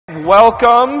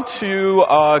welcome to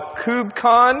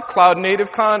KubeCon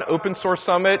CloudNativeCon Open Source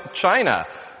Summit China.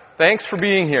 Thanks for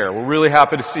being here. We're really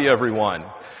happy to see everyone.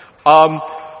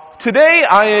 Today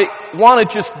I want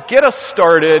to just get us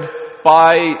started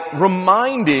by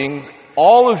reminding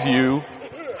all of you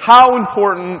how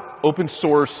important open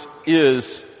source is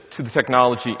to the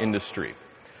technology industry.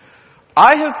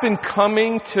 I have been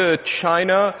coming to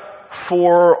China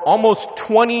for almost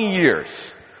 20 years.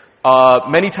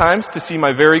 Many times to see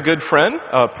my very good friend,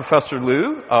 Professor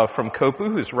Liu from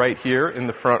COPU, who's right here in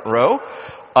the front row,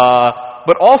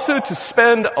 but also to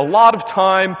spend a lot of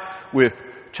time with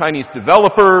Chinese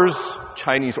developers,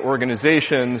 Chinese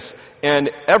organizations, and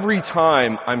every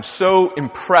time I'm so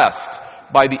impressed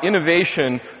by the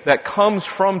innovation that comes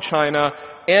from China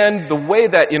and the way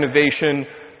that innovation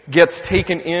gets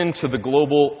taken into the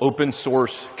global open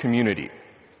source community.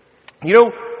 You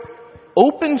know,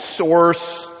 open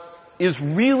source is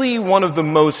really one of the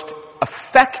most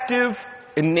effective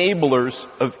enablers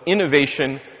of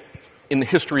innovation in the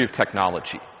history of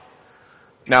technology.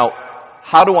 Now,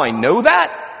 how do I know that?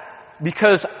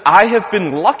 Because I have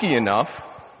been lucky enough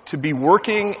to be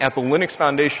working at the Linux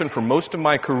Foundation for most of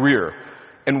my career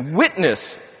and witness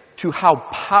to how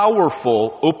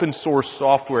powerful open source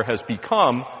software has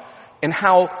become and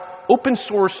how open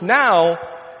source now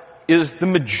is the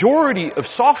majority of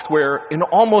software in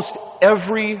almost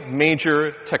every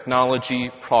major technology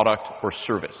product or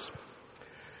service.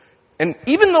 And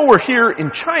even though we're here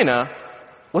in China,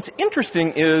 what's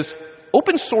interesting is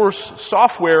open source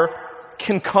software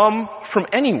can come from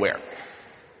anywhere.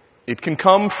 It can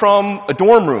come from a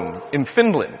dorm room in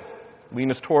Finland.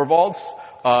 Linus Torvalds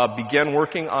began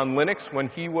working on Linux when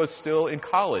he was still in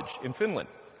college in Finland.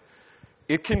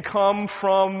 It can come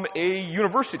from a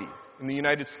university in the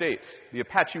United States. The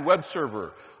Apache web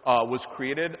server was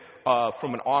created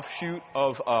from an offshoot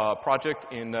of a project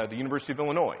in the University of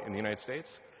Illinois in the United States.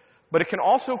 But it can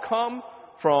also come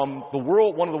from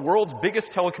one of the world's biggest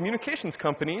telecommunications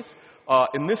companies,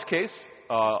 in this case,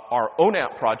 our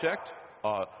ONAP project,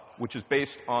 which is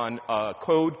based on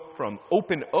code from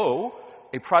OpenO,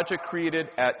 a project created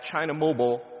at China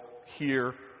Mobile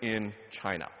here in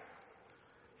China.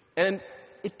 And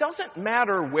it doesn't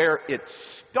matter where it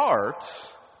starts.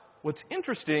 What's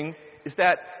interesting is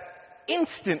that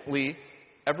instantly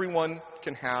everyone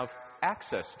can have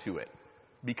access to it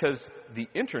because the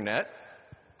internet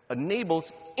enables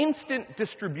instant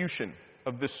distribution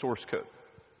of this source code.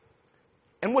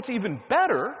 And what's even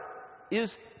better is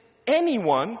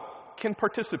anyone can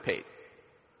participate,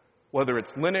 whether it's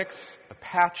Linux,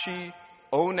 Apache,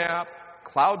 ONAP,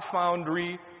 Cloud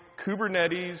Foundry,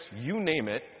 Kubernetes, you name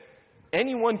it.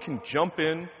 Anyone can jump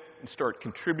in and start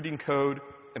contributing code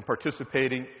and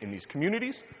participating in these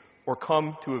communities or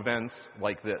come to events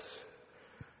like this.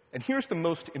 And here's the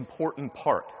most important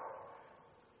part.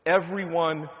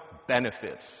 Everyone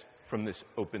benefits from this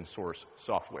open source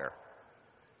software.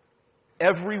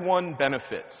 Everyone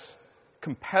benefits.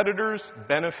 Competitors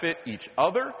benefit each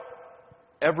other.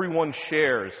 Everyone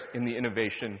shares in the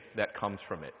innovation that comes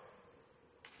from it.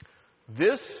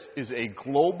 This is a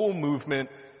global movement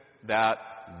that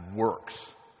works,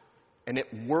 and it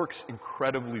works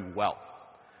incredibly well.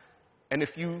 And if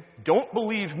you don't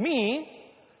believe me,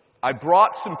 I brought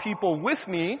some people with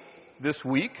me this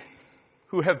week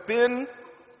who have been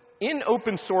in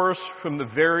open source from the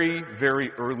very,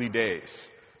 very early days.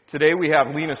 Today we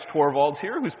have Linus Torvalds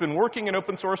here, who's been working in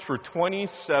open source for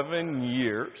 27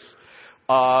 years.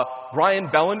 Brian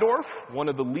Behlendorf, one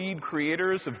of the lead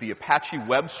creators of the Apache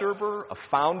web server, a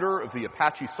founder of the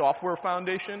Apache Software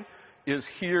Foundation, is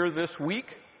here this week.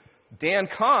 Dan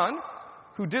Kahn,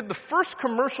 who did the first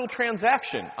commercial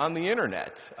transaction on the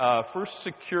internet, first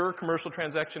secure commercial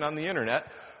transaction on the internet,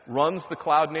 runs the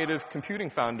Cloud Native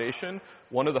Computing Foundation,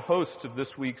 one of the hosts of this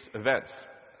week's events.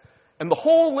 And the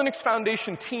whole Linux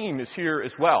Foundation team is here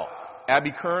as well.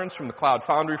 Abby Kearns from the Cloud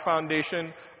Foundry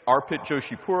Foundation, Arpit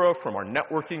Joshipura from our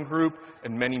networking group,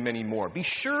 and many, many more. Be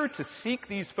sure to seek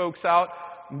these folks out,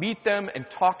 meet them, and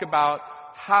talk about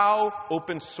how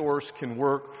open source can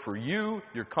work for you,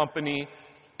 your company,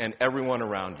 and everyone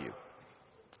around you.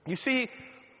 You see,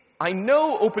 I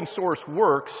know open source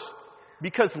works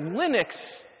because Linux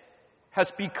has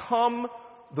become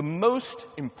the most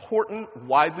important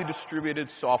widely distributed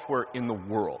software in the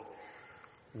world.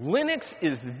 Linux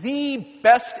is the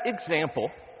best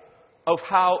example of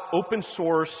how open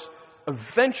source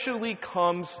eventually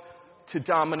comes to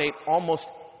dominate almost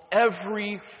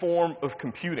every form of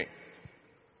computing.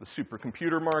 The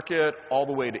supercomputer market, all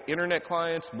the way to internet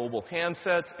clients, mobile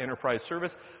handsets, enterprise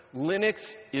service. Linux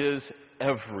is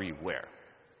everywhere.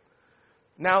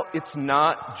 Now, it's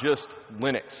not just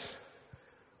Linux.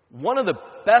 One of the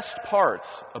best parts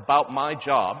about my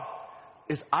job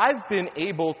is I've been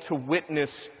able to witness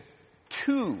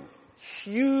two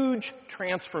huge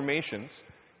transformations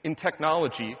in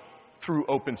technology through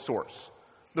open source.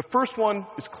 The first one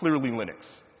is clearly Linux.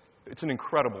 It's an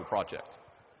incredible project.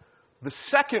 The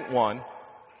second one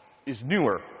is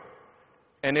newer,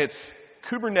 and it's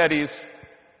Kubernetes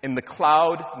and the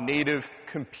cloud-native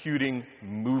computing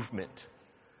movement.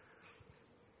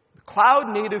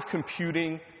 Cloud-native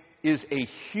computing is a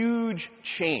huge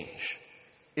change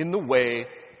in the way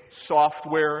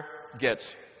software gets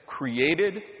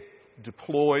created,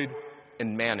 deployed,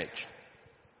 and managed.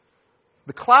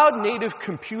 The cloud-native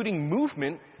computing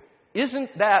movement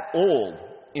isn't that old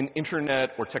in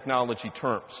internet or technology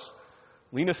terms.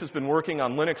 Linus has been working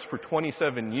on Linux for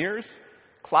 27 years.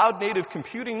 Cloud-native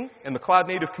computing and the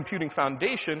Cloud-Native Computing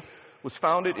Foundation was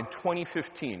founded in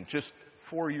 2015, just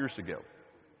 4 years ago.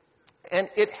 And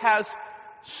it has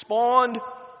spawned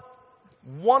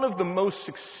one of the most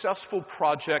successful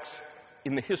projects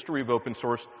in the history of open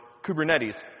source,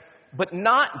 Kubernetes. But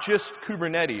not just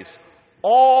Kubernetes.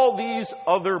 All these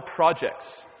other projects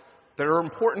that are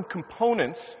important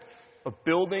components of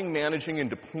building, managing, and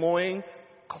deploying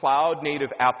cloud-native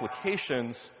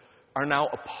applications are now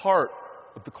a part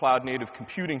of the Cloud-Native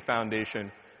Computing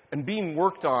Foundation and being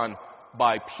worked on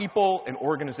by people and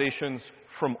organizations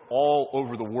from all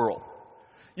over the world.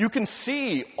 You can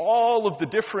see all of the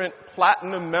different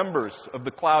platinum members of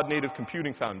the Cloud-Native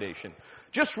Computing Foundation.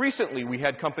 Just recently, we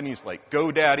had companies like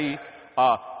GoDaddy,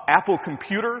 Apple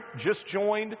Computer just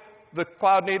joined the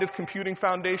Cloud-Native Computing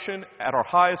Foundation at our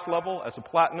highest level as a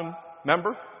platinum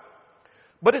member.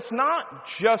 But it's not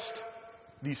just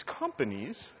these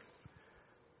companies.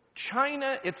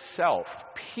 China itself,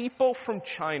 people from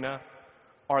China,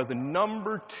 are the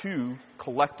 #2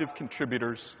 collective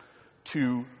contributors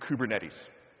to Kubernetes.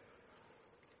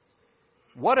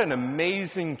 What an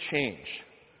amazing change.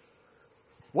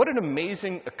 What an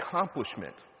amazing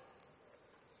accomplishment.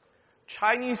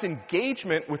 Chinese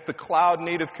engagement with the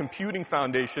Cloud-Native Computing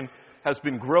Foundation has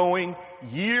been growing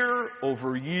year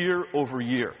over year over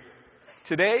year.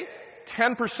 Today,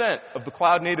 10% of the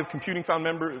Cloud-Native Computing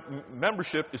Foundation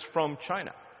membership is from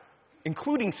China,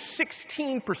 including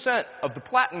 16% of the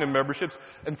platinum memberships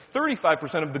and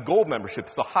 35% of the gold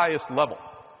memberships, the highest level.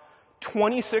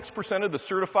 26% of the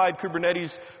certified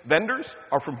Kubernetes vendors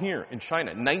are from here in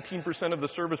China. 19% of the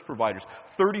service providers.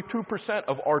 32%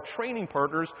 of our training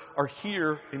partners are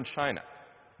here in China.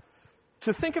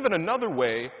 To think of it another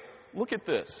way, look at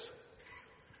this.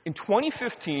 In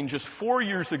 2015, just 4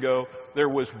 years ago, there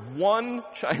was one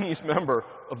Chinese member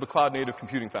of the Cloud-Native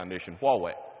Computing Foundation,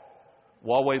 Huawei.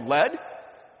 Huawei led,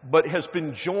 but has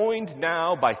been joined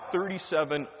now by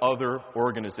 37 other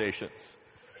organizations.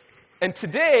 And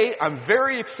today, I'm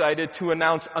very excited to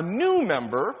announce a new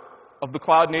member of the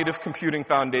Cloud-Native Computing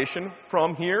Foundation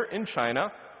from here in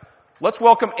China. Let's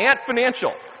welcome Ant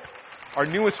Financial, our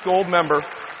newest gold member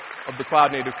of the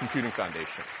Cloud-Native Computing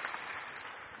Foundation.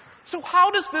 So how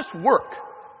does this work?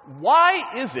 Why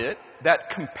is it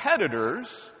that competitors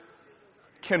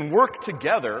can work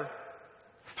together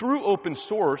through open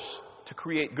source to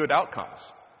create good outcomes?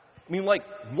 I mean, like,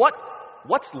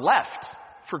 what's left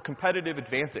for competitive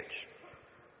advantage?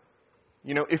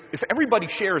 You know, if everybody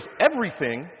shares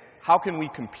everything, how can we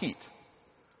compete?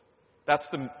 That's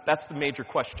the major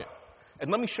question.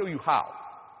 And let me show you how.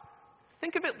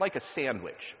 Think of it like a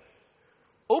sandwich.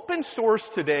 Open source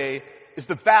today is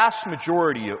the vast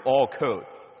majority of all code.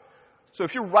 So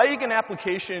if you're writing an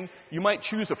application, you might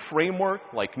choose a framework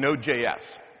like Node.js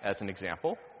as an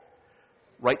example.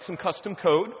 Write some custom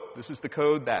code. This is the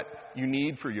code that you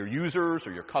need for your users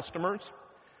or your customers.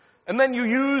 And then you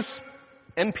use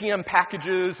NPM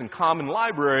packages and common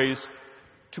libraries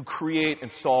to create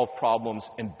and solve problems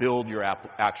and build your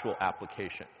actual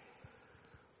application.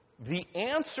 The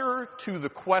answer to the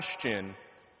question,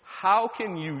 how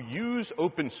can you use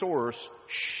open source,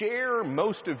 share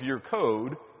most of your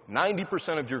code,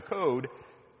 90% of your code,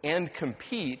 and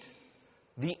compete?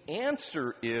 The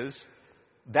answer is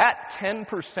that 10%,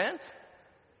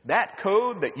 that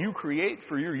code that you create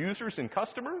for your users and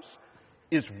customers,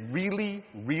 is really,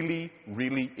 really,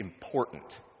 really important.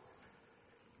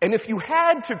 And if you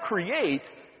had to create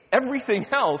everything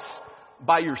else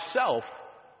by yourself,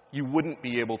 you wouldn't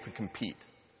be able to compete.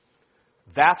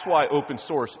 That's why open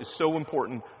source is so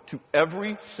important to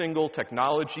every single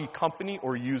technology company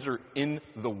or user in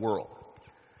the world.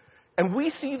 And we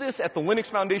see this at the Linux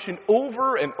Foundation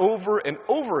over and over and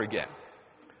over again.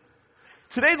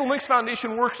 Today, the Linux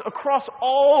Foundation works across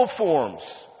all forms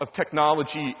of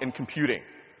technology and computing.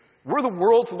 We're the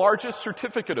world's largest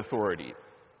certificate authority.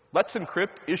 Let's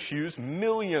Encrypt issues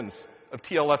millions of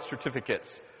TLS certificates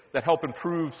that help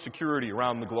improve security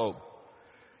around the globe.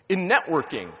 In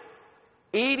networking,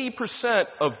 80%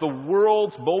 of the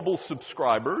world's mobile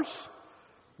subscribers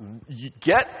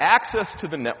get access to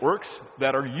the networks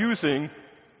that are using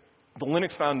the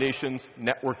Linux Foundation's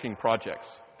networking projects,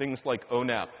 things like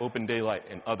ONAP, Open Daylight,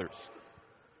 and others.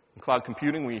 In cloud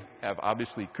computing, we have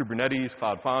obviously Kubernetes,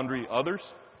 Cloud Foundry, others.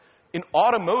 In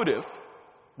automotive,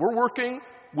 we're working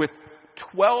with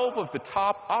 12 of the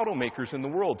top automakers in the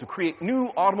world to create new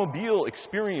automobile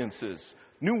experiences,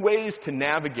 new ways to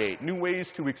navigate, new ways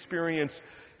to experience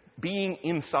being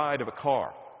inside of a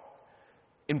car.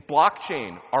 In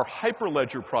blockchain, our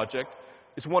Hyperledger project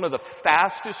is one of the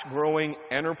fastest growing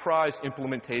enterprise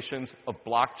implementations of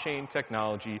blockchain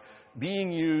technology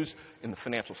being used in the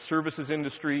financial services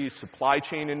industry, supply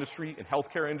chain industry, and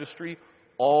healthcare industry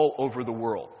all over the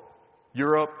world.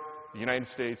 Europe, the United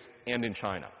States, and in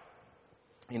China.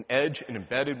 In Edge and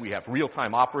Embedded, we have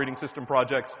real-time operating system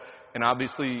projects, and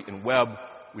obviously in Web,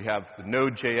 we have the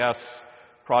Node.js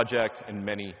project and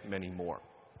many, many more.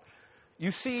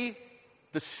 You see,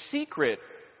 the secret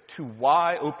to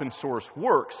why open source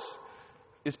works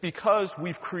is because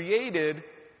we've created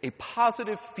a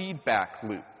positive feedback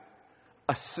loop,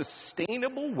 a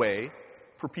sustainable way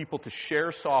for people to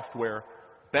share software,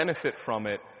 benefit from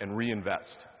it, and reinvest.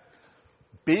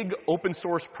 Big open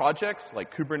source projects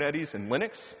like Kubernetes and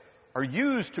Linux are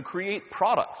used to create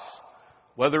products,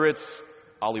 whether it's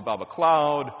Alibaba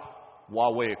Cloud,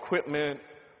 Huawei equipment,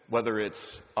 whether it's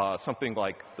something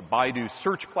like the Baidu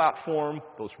search platform,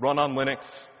 those run on Linux.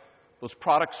 Those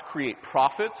products create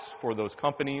profits for those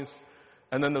companies,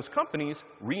 and then those companies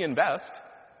reinvest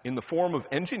in the form of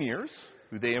engineers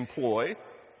who they employ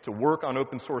to work on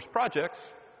open source projects,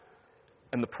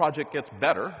 and the project gets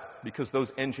better because those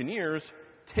engineers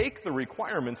take the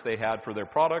requirements they had for their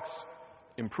products,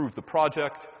 improve the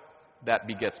project, that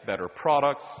begets better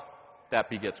products, that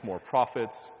begets more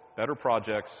profits, better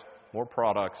projects, more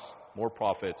products, more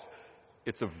profits.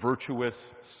 It's a virtuous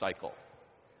cycle.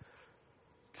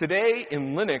 Today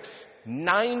in Linux,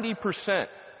 90%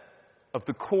 of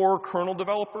the core kernel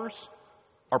developers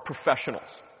are professionals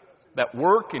that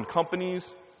work in companies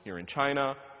here in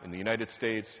China, in the United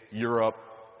States, Europe,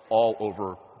 all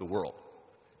over the world.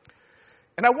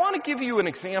 And I want to give you an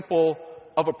example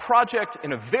of a project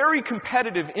in a very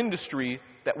competitive industry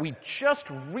that we just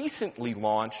recently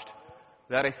launched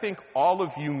that I think all of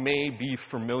you may be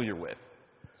familiar with.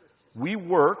 We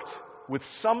worked with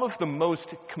some of the most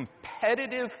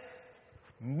competitive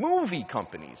movie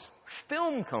companies,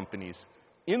 film companies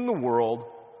in the world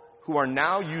who are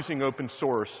now using open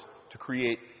source to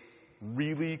create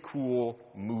really cool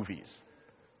movies.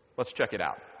 Let's check it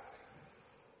out.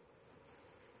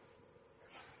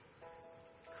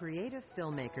 Creative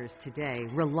filmmakers today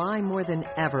rely more than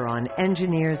ever on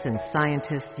engineers and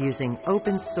scientists using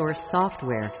open source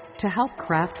software to help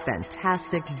craft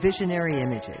fantastic visionary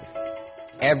images.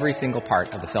 Every single part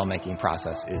of the filmmaking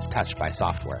process is touched by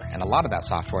software, and a lot of that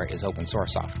software is open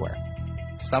source software.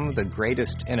 Some of the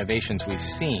greatest innovations we've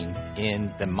seen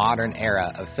in the modern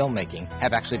era of filmmaking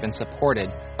have actually been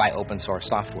supported by open source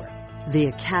software.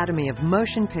 The Academy of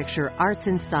Motion Picture Arts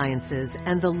and Sciences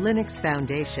and the Linux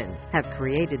Foundation have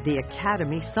created the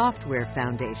Academy Software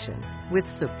Foundation with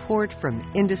support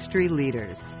from industry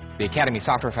leaders. The Academy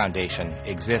Software Foundation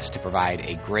exists to provide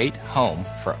a great home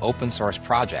for open source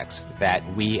projects that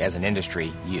we as an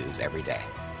industry use every day.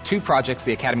 Two projects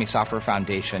the Academy Software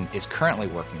Foundation is currently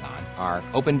working on are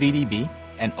OpenVDB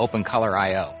and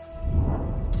OpenColor.io.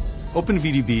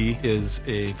 OpenVDB is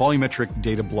a volumetric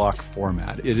data block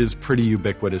format. It is pretty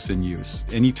ubiquitous in use.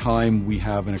 Anytime we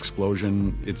have an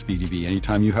explosion, it's VDB.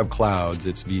 Anytime you have clouds,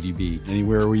 it's VDB.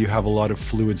 Anywhere where you have a lot of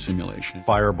fluid simulation,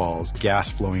 fireballs, gas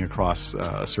flowing across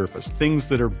a surface, things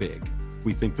that are big.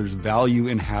 We think there's value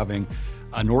in having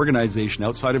an organization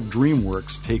outside of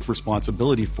DreamWorks take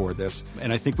responsibility for this.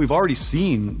 And I think we've already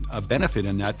seen a benefit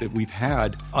in that we've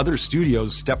had other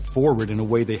studios step forward in a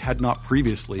way they had not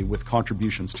previously with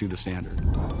contributions to the standard.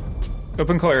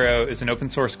 OpenColor.io is an open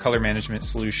source color management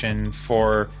solution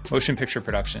for motion picture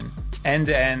production.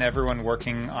 End-to-end, everyone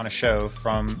working on a show,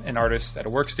 from an artist at a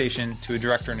workstation to a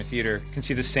director in a theater, can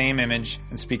see the same image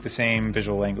and speak the same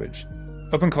visual language.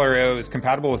 OpenColor.io is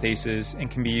compatible with ACES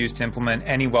and can be used to implement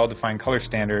any well-defined color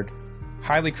standard.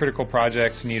 Highly critical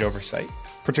projects need oversight,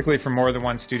 particularly for more than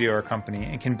one studio or company,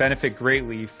 and can benefit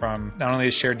greatly from not only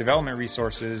the shared development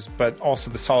resources, but also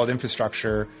the solid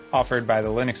infrastructure offered by the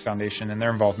Linux Foundation and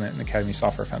their involvement in the Academy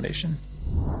Software Foundation.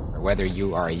 Whether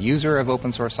you are a user of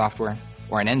open source software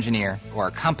or an engineer or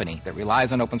a company that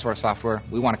relies on open source software,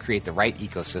 we want to create the right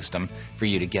ecosystem for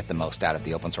you to get the most out of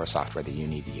the open source software that you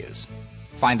need to use.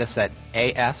 Find us at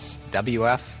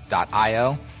aswf.io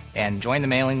and join the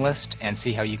mailing list and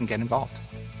see how you can get involved.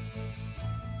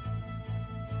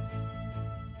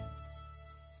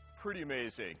 Pretty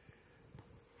amazing.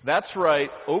 That's right,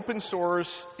 open source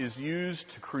is used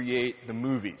to create the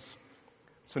movies.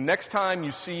 So next time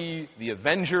you see the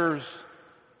Avengers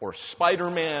or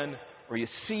Spider-Man or you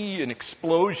see an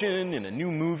explosion in a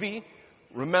new movie,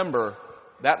 remember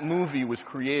that movie was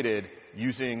created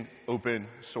using open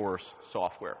source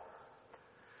software.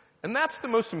 And that's the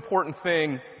most important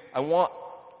thing I want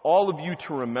all of you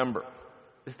to remember,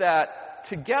 is that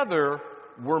together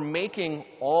we're making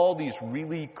all these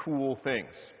really cool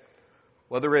things.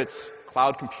 Whether it's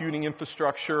cloud computing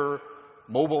infrastructure,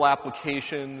 mobile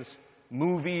applications,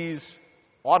 movies,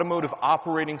 automotive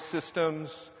operating systems,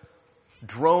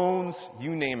 drones,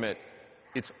 you name it,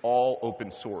 it's all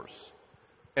open source.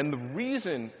 And the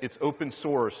reason it's open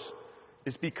source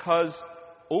is because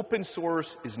open source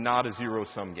is not a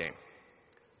zero-sum game.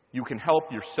 You can help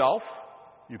yourself,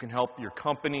 you can help your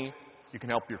company, you can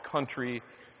help your country.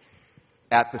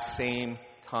 At the same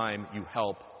time, you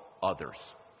help others.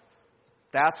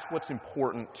 That's what's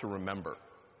important to remember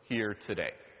here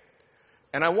today.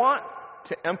 And I want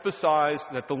to emphasize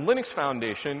that the Linux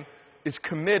Foundation is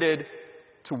committed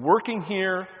to working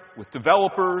here with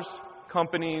developers,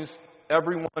 companies,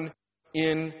 everyone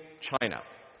in China.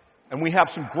 And we have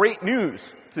some great news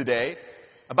today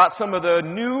about some of the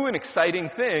new and exciting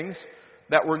things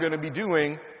that we're going to be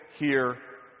doing here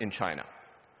in China.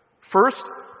 First,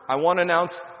 I want to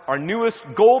announce our newest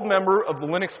gold member of the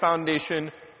Linux Foundation,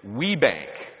 WeBank.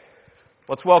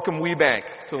 Let's welcome WeBank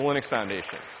to the Linux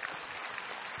Foundation.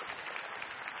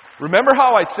 Remember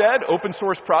how I said open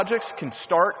source projects can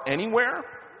start anywhere?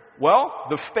 Well,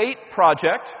 the FATE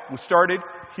project was started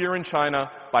here in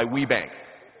China by WeBank.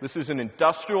 This is an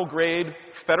industrial-grade,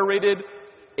 federated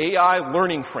AI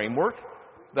learning framework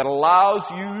that allows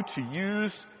you to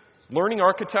use learning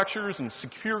architectures and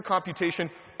secure computation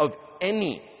of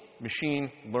any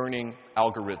machine learning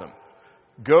algorithm.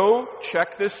 Go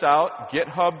check this out,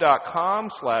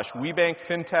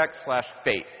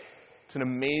 github.com/WeBankFintech/Fate. It's an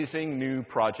amazing new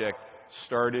project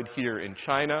started here in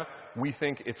China. We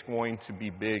think it's going to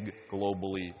be big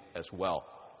globally as well.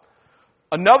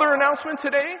 Another announcement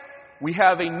today, we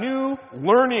have a new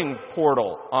learning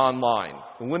portal online.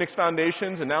 The Linux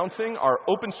Foundation's announcing our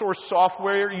open source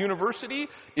software university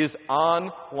is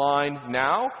online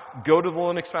now. Go to the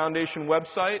Linux Foundation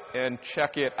website and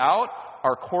check it out.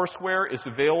 Our courseware is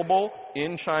available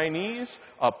in Chinese.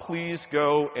 Please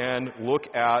go and look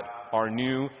at our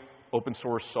new open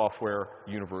source software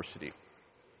university.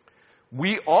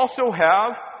 We also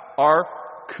have our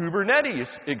Kubernetes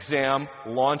exam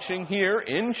launching here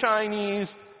in Chinese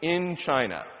in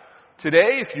China.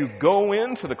 Today, if you go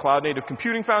into the Cloud Native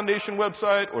Computing Foundation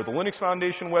website or the Linux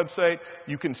Foundation website,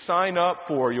 you can sign up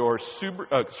for your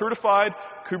Certified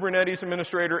Kubernetes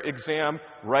Administrator exam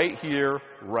right here,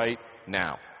 right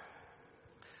now.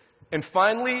 And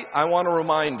finally, I want to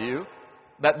remind you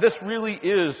that this really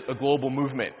is a global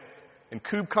movement. And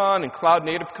KubeCon and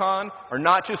CloudNativeCon are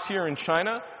not just here in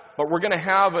China, but we're going to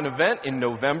have an event in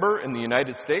November in the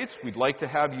United States. We'd like to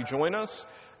have you join us.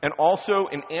 And also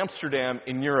in Amsterdam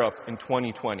in Europe in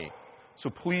 2020. So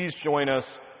please join us.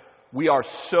 We are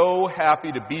so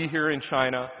happy to be here in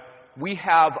China. We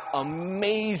have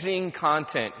amazing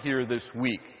content here this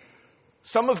week.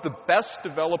 Some of the best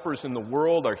developers in the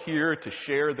world are here to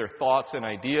share their thoughts and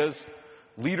ideas.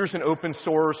 Leaders in open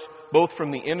source, both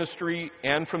from the industry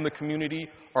and from the community,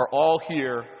 are all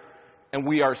here. And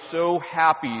we are so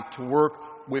happy to work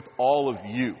with all of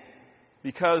you.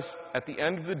 Because at the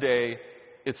end of the day,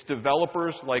 it's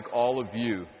developers like all of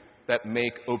you that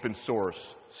make open source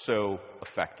so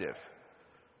effective.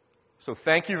 So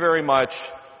thank you very much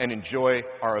and enjoy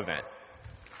our event.